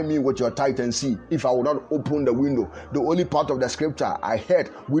that try me with your tithe and see if I will not open the window. The only part of the scripture I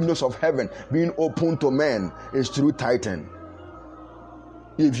heard windows of heaven being open to men is through tithing.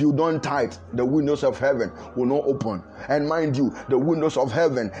 If you don't tithe, the windows of heaven will not open. And mind you, the windows of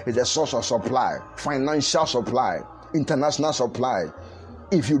heaven is a source of supply, financial supply, international supply.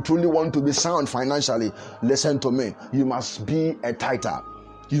 If you truly want to be sound financially, listen to me. You must be a tither.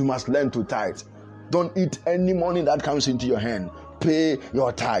 You must learn to tithe. Don't eat any money that comes into your hand. Pay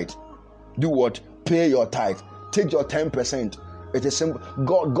your tithe. Do what? Pay your tithe. Take your 10%. It is simple.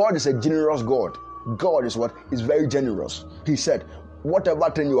 God is a generous God. God is what? Is very generous. He said, whatever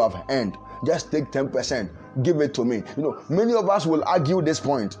thing you have earned, just take 10%. Give it to me. Many of us will argue this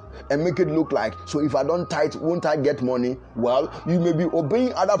point and make it look like, so if I don't tithe, won't I get money? Well, you may be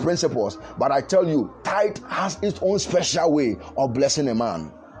obeying other principles, but I tell you, tithe has its own special way of blessing a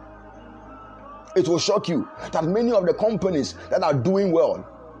man. It will shock you that many of the companies that are doing well,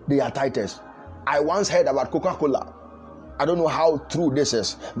 they are tithers. I once heard about Coca-Cola. I don't know how true this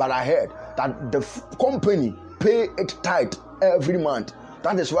is, but I heard that the company pay it tithe every month.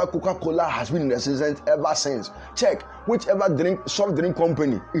 That is why Coca-Cola has been in existence ever since. Check whichever soft drink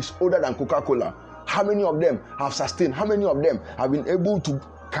company is older than Coca-Cola. How many of them have sustained? How many of them have been able to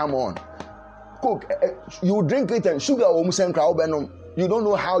come on? Coke, you drink it and sugar you don't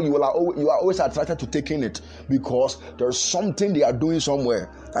know how you are always attracted to taking it, because there's something they are doing somewhere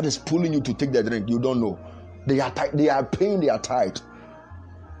that is pulling you to take the drink. You don't know. They are paying their tithe.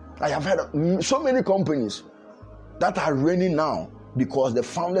 I have heard of so many companies that are reigning now because the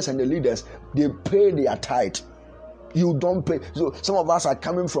founders and the leaders, they pay their tithe. You don't pay. So some of us are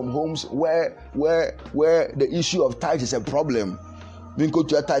coming from homes where the issue of tithe is a problem. We go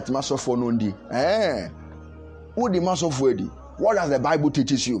to a tithe master for nondi. What the master for? What does the Bible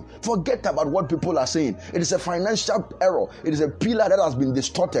teaches you? Forget about what people are saying. It is a financial error. It is a pillar that has been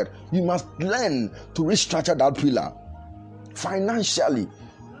distorted. You must learn to restructure that pillar financially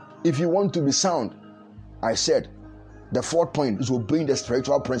if you want to be sound. I said the fourth point is obeying the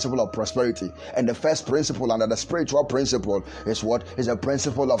spiritual principle of prosperity. And the first principle under the spiritual principle is what? Is a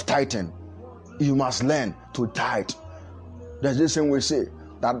principle of tithing. You must learn to tithe. There's this thing we say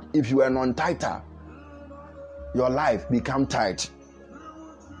that if you are a non-tither, your life become tight.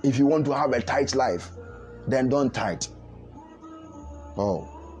 If you want to have a tight life, then don't tithe. Oh.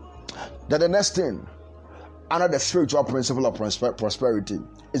 Then the next thing, under the spiritual principle of prosperity,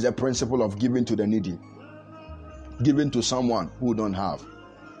 is the principle of giving to the needy. Giving to someone who don't have.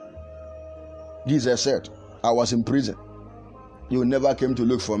 Jesus said, I was in prison. You never came to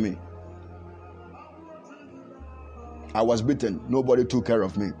look for me. I was beaten. Nobody took care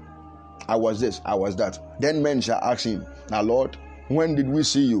of me. I was this, I was that. Then men shall ask him, now Lord, when did we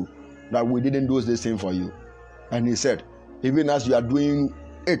see you that we didn't do this thing for you? And he said, even as you are doing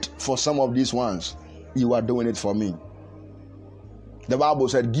it for some of these ones, you are doing it for me. The Bible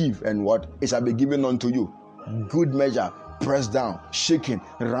said, give, and what? It shall be given unto you. Good measure, pressed down, shaken,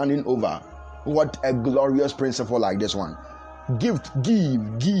 running over. What a glorious principle like this one. Give.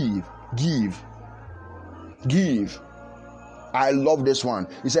 I love this one.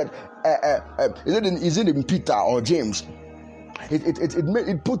 He said, is it in Peter or James?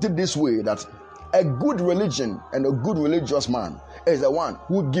 It put it this way, that a good religion and a good religious man is the one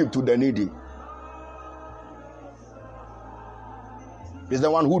who give to the needy. Is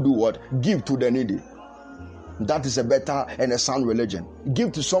the one who do what? Give to the needy. That is a better and a sound religion.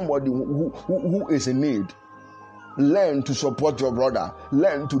 Give to somebody who is in need. Learn to support your brother.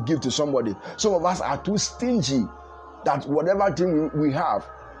 Learn to give to somebody. Some of us are too stingy that whatever thing we have,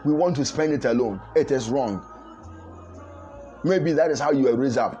 we want to spend it alone. It is wrong. Maybe that is how you were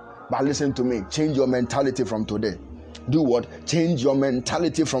raised up. But listen to me. Change your mentality from today. Do what? Change your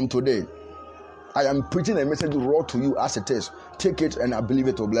mentality from today. I am preaching a message raw to you as it is. Take it, and I believe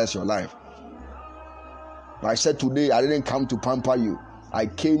it will bless your life. I said today, I didn't come to pamper you. I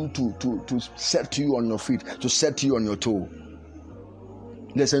came to set you on your feet, to set you on your toe.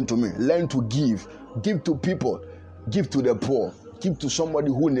 Listen to me. Learn to give. Give to people. Give to the poor. Give to somebody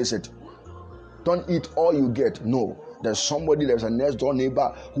who needs it. Don't eat all you get. No. There's a next door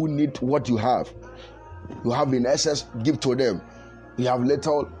neighbor who needs what you have. You have in excess, give to them. You have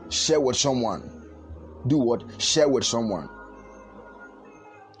little, share with someone. Do what? Share with someone.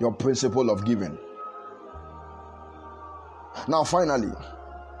 Your principle of giving. Now finally,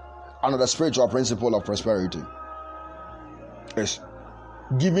 another spiritual principle of prosperity is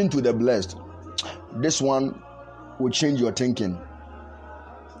giving to the blessed. This one will change your thinking.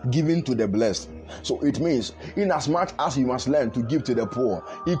 Giving to the blessed. So it means, in as much as you must learn to give to the poor,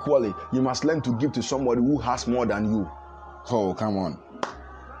 equally you must learn to give to somebody who has more than you. Oh, come on.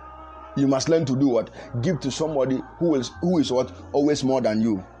 You must learn to do what? Give to somebody who is what? Always more than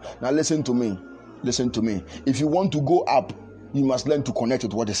you. Now listen to me. Listen to me. If you want to go up, You must learn to connect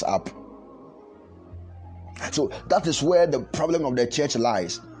with what is up. So that is where the problem of the church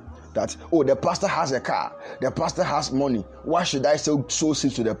lies. That, oh, the pastor has a car, the pastor has money. Why should I sow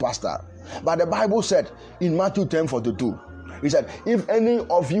seeds to the pastor? But the Bible said in Matthew 10:42, he said, if any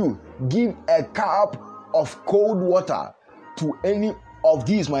of you give a cup of cold water to any of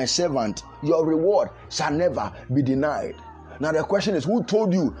these my servants, your reward shall never be denied. Now the question is, who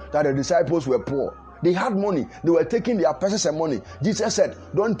told you that the disciples were poor? They had money. They were taking their purses and money. Jesus said,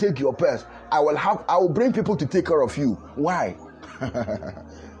 don't take your purse. I will bring people to take care of you. Why?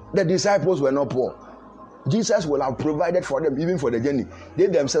 The disciples were not poor. Jesus will have provided for them even for the journey. They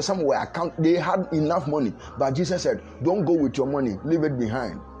themselves, some were they had enough money. But Jesus said, don't go with your money. Leave it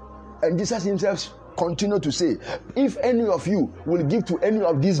behind. And Jesus himself continued to say, if any of you will give to any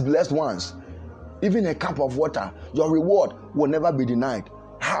of these blessed ones, even a cup of water, your reward will never be denied.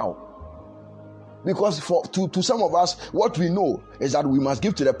 How? Because to some of us, what we know is that we must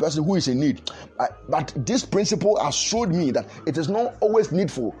give to the person who is in need. But this principle has showed me that it is not always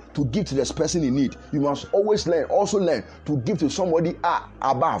needful to give to this person in need. You must always also learn to give to somebody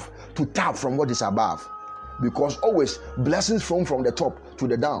above, to tap from what is above. Because always blessings flow from the top to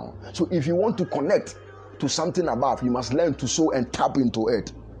the down. So if you want to connect to something above, you must learn to sow and tap into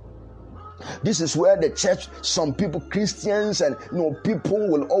it. This is where the church, some people, Christians and people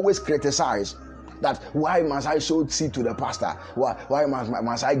will always criticize. That why must I sow seed to the pastor? Why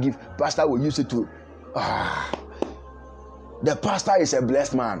must I give? Pastor will use it to. The pastor is a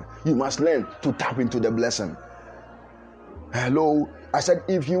blessed man. You must learn to tap into the blessing. Hello, I said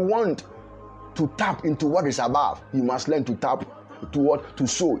if you want to tap into what is above, you must learn to tap to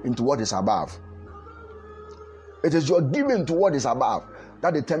sow into what is above. It is your giving to what is above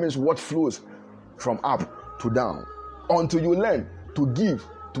that determines what flows from up to down. Until you learn to give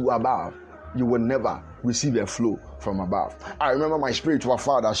to above, you will never receive a flow from above. I remember my spiritual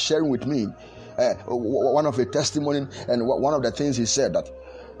father sharing with me one of the testimony, and one of the things he said that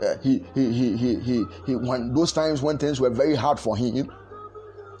he when those times when things were very hard for him,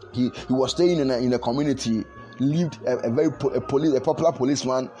 he was staying in a community, lived a popular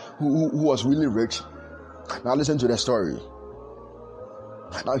policeman who was really rich. Now listen to the story.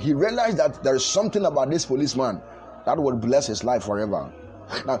 Now he realized that there is something about this policeman that would bless his life forever.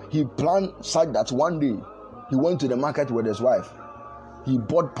 Now he planned such that one day he went to the market with his wife. He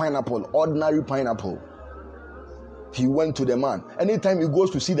bought pineapple, ordinary pineapple. He went to the man. Anytime he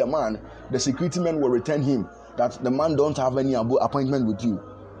goes to see the man, the security man will return him that the man don't have any appointment with you.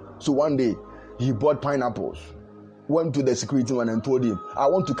 So one day he bought pineapples, went to the security man and told him, I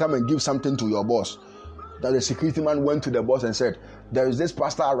want to come and give something to your boss. That the security man went to the boss and said, there is this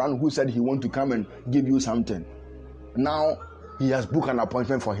pastor around who said he want to come and give you something. Now he has booked an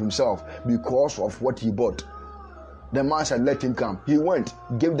appointment for himself because of what he bought. The man said, let him come. He went,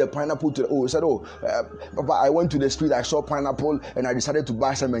 gave the pineapple to he said, Papa, I went to the street, I saw pineapple and I decided to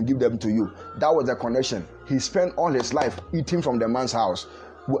buy some and give them to you. That was the connection. He spent all his life eating from the man's house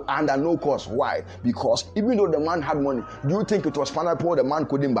under no cost. Why? Because even though the man had money, do you think it was pineapple the man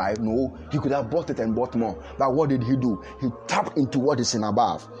couldn't buy? No, he could have bought it and bought more. But what did he do? He tapped into what is in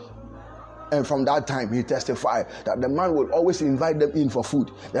above. And from that time, he testified that the man will always invite them in for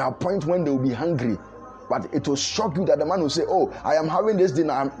food. There are points when they will be hungry, but it will shock you that the man will say, oh, I am having this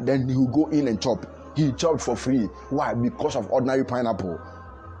dinner. Then he will go in and chop. He chopped for free. Why? Because of ordinary pineapple.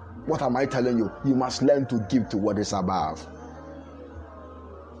 What am I telling you? You must learn to give to what is above.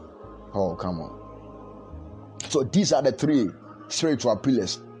 Oh, come on. So these are the three spiritual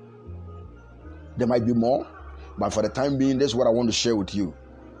pillars. There might be more, but for the time being, this is what I want to share with you.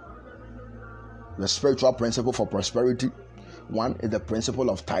 The spiritual principle for prosperity. One is the principle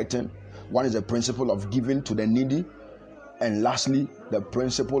of tithing. One is the principle of giving to the needy. And lastly, the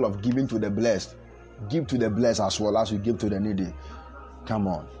principle of giving to the blessed. Give to the blessed as well as you give to the needy. Come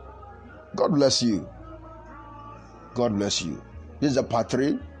on. God bless you. God bless you. This is the part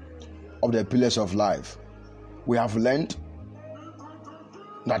 3 of the pillars of life. We have learned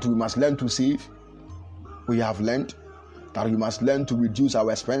that we must learn to save. We have learned that we must learn to reduce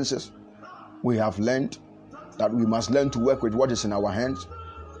our expenses. We have learned that we must learn to work with what is in our hands.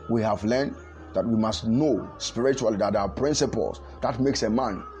 We have learned that we must know spiritually that there are principles that makes a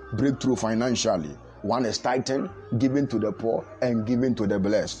man break through financially. One is tithing, giving to the poor, and giving to the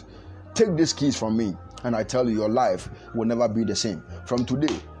blessed. Take these keys from me, and I tell you, your life will never be the same. From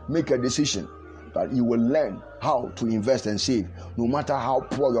today, make a decision that you will learn how to invest and save. No matter how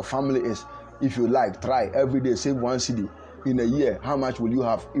poor your family is, if you like, try every day, save 1 cedi. In a year, how much will you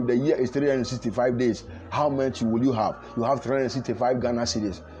have? If the year is 365 days, how much will you have? You have 365 Ghana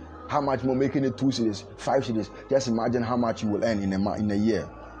cedis. how much more making it 2 cedis, 5 cedis. Just imagine how much you will earn in a year.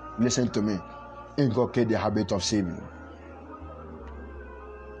 Listen to me. Inculcate the habit of saving.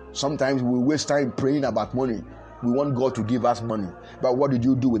 Sometimes we waste time praying about money. We want God to give us money. But what did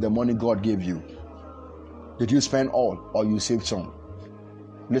you do with the money God gave you? Did you spend all or you saved some?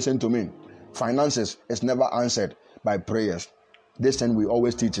 Listen to me. Finances is never answered by prayers. This thing we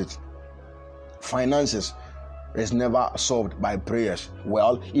always teach it. Finances is never solved by prayers.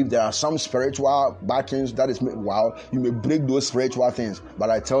 Well, if there are some spiritual backings that is, well, you may break those spiritual things. But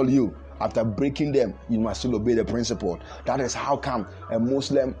I tell you, after breaking them, you must still obey the principle. That is how come a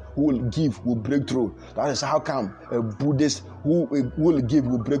Muslim who will give will break through. That is how come a Buddhist who will give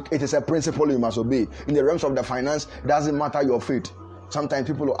will break. It is a principle you must obey. In the realms of the finance, it doesn't matter your faith. Sometimes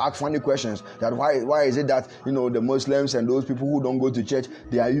people will ask funny questions that why is it that the Muslims and those people who don't go to church,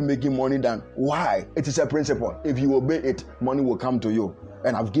 they are you making money than why? It is a principle. If you obey it, money will come to you.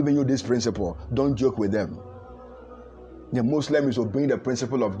 And I've given you this principle. Don't joke with them. The Muslim is obeying the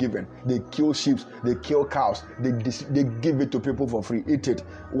principle of giving. They kill sheep, they kill cows, they give it to people for free. Eat it.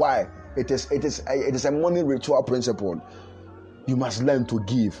 Why? It is a money ritual principle. You must learn to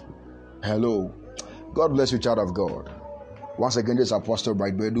give. Hello. God bless you, child of God. Once again, this is Apostle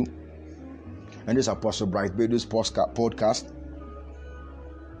Bright Bedu, and this is Apostle Bright Bedu's podcast.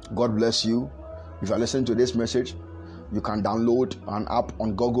 God bless you. If you are listening to this message, you can download an app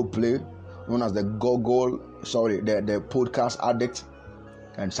on Google Play known as the Podcast Addict,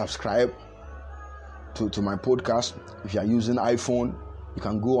 and subscribe to my podcast. If you are using iPhone, you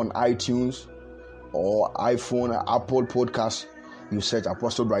can go on iTunes or iPhone Apple Podcast. You search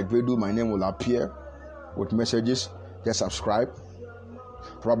Apostle Bright Bedu, my name will appear with messages. Just subscribe.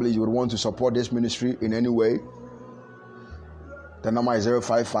 Probably you would want to support this ministry in any way. The number is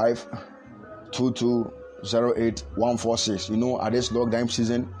 055-2208-146. At this lockdown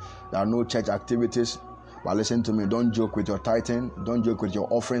season, there are no church activities. But listen to me, don't joke with your tithing. Don't joke with your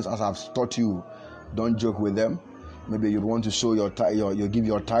offerings, as I've taught you. Don't joke with them. Maybe you want to sow you give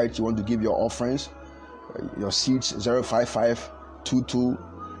your tithe. You want to give your offerings, your seeds.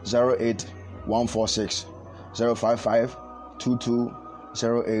 055-2208-146.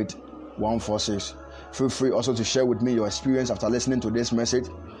 055-2208-146. Feel free also to share with me your experience after listening to this message.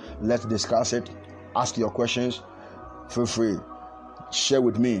 Let's discuss it. Ask your questions. Feel free. Share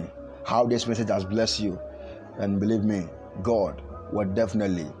with me how this message has blessed you. And believe me, God will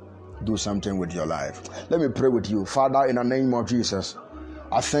definitely do something with your life. Let me pray with you. Father, in the name of Jesus,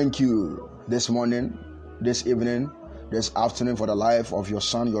 I thank you this morning, this evening, this afternoon for the life of your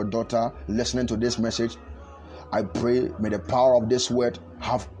son, your daughter, listening to this message. I pray, may the power of this word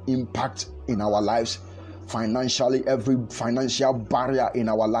have impact in our lives. Financially, every financial barrier in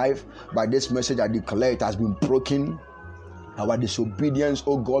our life, by this message I declare it has been broken. Our disobedience,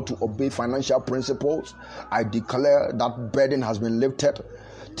 oh God, to obey financial principles, I declare that burden has been lifted.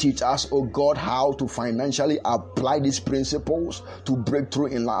 Teach us, oh God, how to financially apply these principles to break through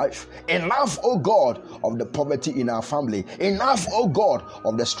in life. Enough, oh God, of the poverty in our family. Enough, oh God,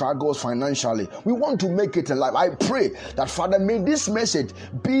 of the struggles financially. We want to make it in life. I pray that, Father, may this message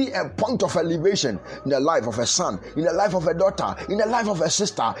be a point of elevation in the life of a son, in the life of a daughter, in the life of a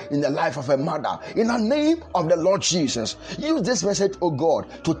sister, in the life of a mother. In the name of the Lord Jesus, use this message, oh God,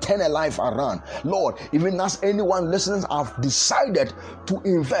 to turn a life around. Lord, even as anyone listening have decided to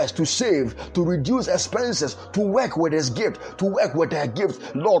invest, to save, to reduce expenses, to work with his gift, to work with their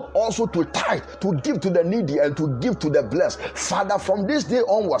gift, Lord, also to tithe, to give to the needy and to give to the blessed. Father, from this day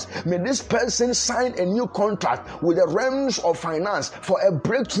onwards, may this person sign a new contract with the realms of finance for a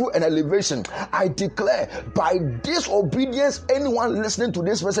breakthrough and elevation. I declare, by disobedience anyone listening to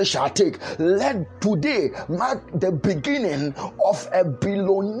this message shall take, let today mark the beginning of a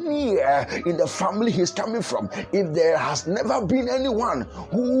billionaire in the family he's coming from. If there has never been anyone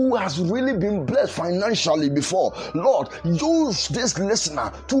who has really been blessed financially before, Lord, use this listener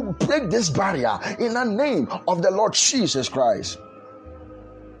to break this barrier in the name of the Lord Jesus Christ.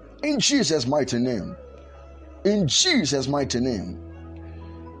 In Jesus' mighty name. In Jesus' mighty name.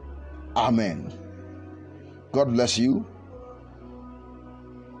 Amen. God bless you.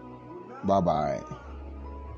 Bye-bye.